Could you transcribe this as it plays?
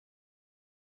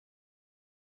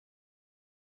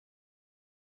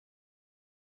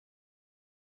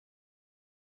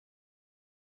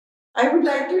I would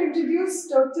like to introduce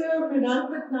Dr. Mrinal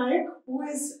Patnaik, who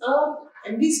is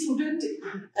a MD student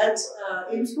at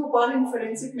AIIMS Bhopal in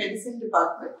Forensic Medicine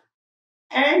Department.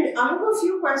 And I have a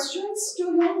few questions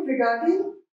to him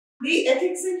regarding the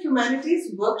Ethics and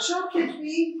Humanities workshop that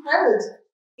we held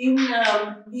in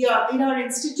our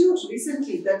institute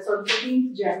recently, that's on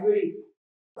 14th January.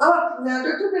 Now,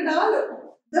 Dr. Mrinal,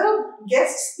 the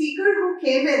guest speaker who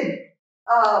came in,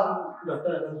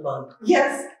 Dr. Anand.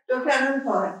 Yes, Dr.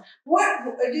 Anand. What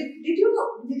did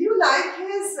you like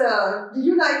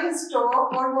his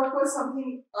talk, or what was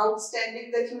something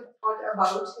outstanding that you thought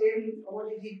about him? Or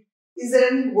is there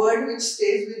any word which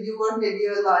stays with you, or maybe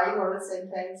a line or a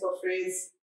sentence or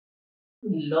phrase?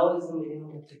 Law is the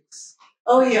minimum ethics.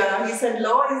 Oh yeah, he said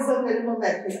law is the minimum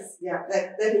ethics. Yeah,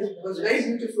 that was very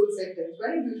beautiful sentence.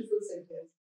 Very beautiful sentence.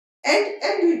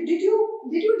 And did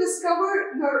you discover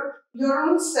your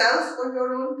own self or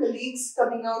your own colleagues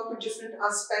coming out with different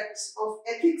aspects of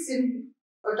ethics in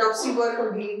autopsy work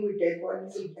or dealing with dead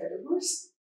bodies in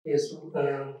cadavers? Yes.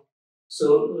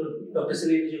 Dr.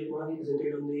 Sri Kumar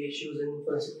presented on the issues in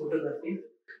forensic photography.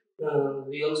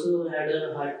 We also had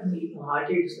a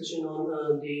hearty discussion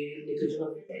on the declaration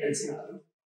of Helsinki,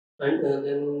 and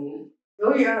then.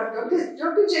 Oh yeah, Dr.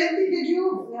 Jayanti, did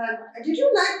you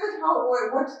like that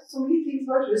what so many things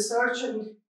about research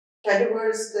and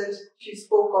cadavers that she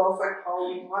spoke of, and how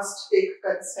we must take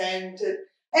consent,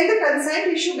 and the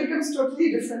consent issue becomes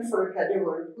totally different for a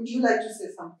cadaver. Would you like to say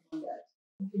something on that?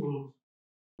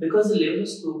 Because the level of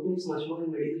scrutiny is much more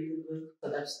in medical work,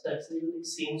 that's really it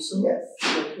seems so. Yes.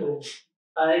 But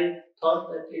I thought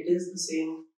that it is the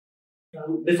same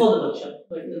before the workshop,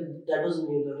 but that was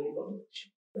new learning for the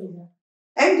workshop. Yeah.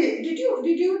 And did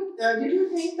you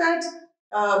think that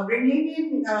bringing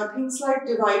in things like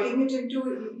dividing it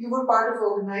into, you were part of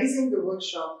organizing the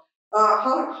workshop.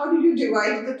 How did you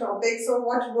divide the topics, or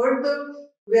what were the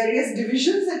various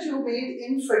divisions that you made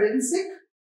in forensic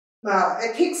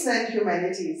ethics and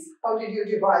humanities? How did you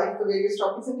divide the various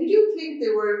topics, and did you think they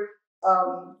were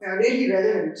really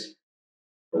relevant?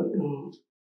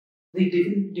 The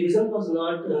division was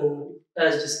not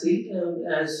as discrete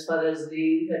as far as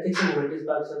the ethics and humanities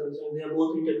parts are concerned. They are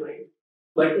both intertwined.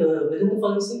 But within the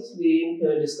forensics, we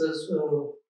discussed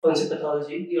forensic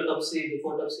pathology, the autopsy,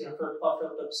 before autopsy, after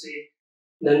autopsy,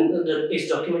 then its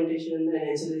documentation and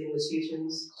ancillary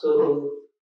investigations. So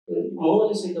more or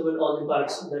less we covered all the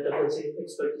parts that a forensic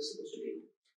expert is supposed to do.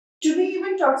 To me,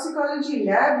 even toxicology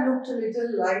lab looked a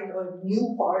little like a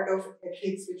new part of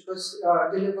ethics, which was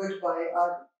delivered by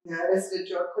our resident,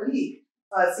 your colleague,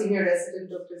 senior resident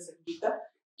Dr. Sangeeta.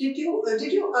 Would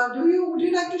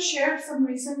you like to share some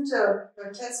recent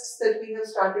tests that we have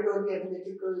started on the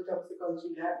analytical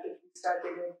toxicology lab that we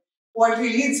started, and what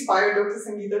really inspired Dr.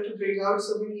 Sangeeta to bring out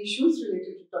so many issues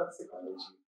related to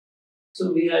toxicology?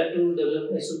 So we had to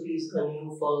develop SOPs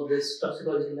anew for this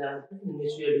toxicology lab, in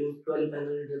which we are doing 12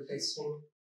 panel drug testing,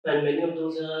 and many of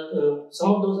those are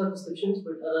some of those are prescriptions,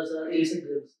 but others are illicit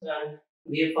drugs, and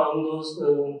we have found those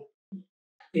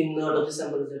in the autopsy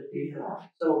samples that we have.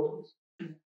 Some of those.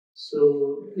 So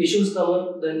issues come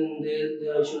up, then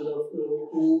there are issues of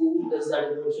who does that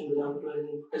information belong to, and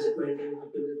does it maintain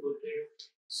have to be reported.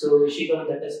 So she covered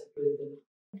that aspect very well.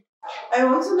 I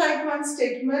also like one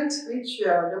statement which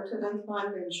Dr.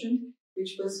 Nandpal mentioned,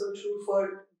 which was so true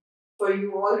for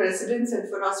you all residents and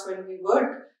for us when we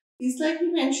work. He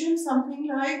mentioned something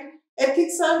like,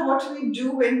 ethics are what we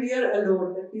do when we are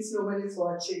alone, at least no one is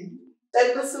watching.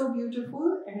 That was so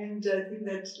beautiful, and I think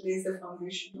that lays the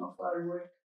foundation of our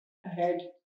work ahead.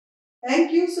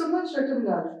 Thank you so much, Dr.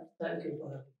 Mrinal. Thank you for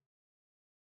having me.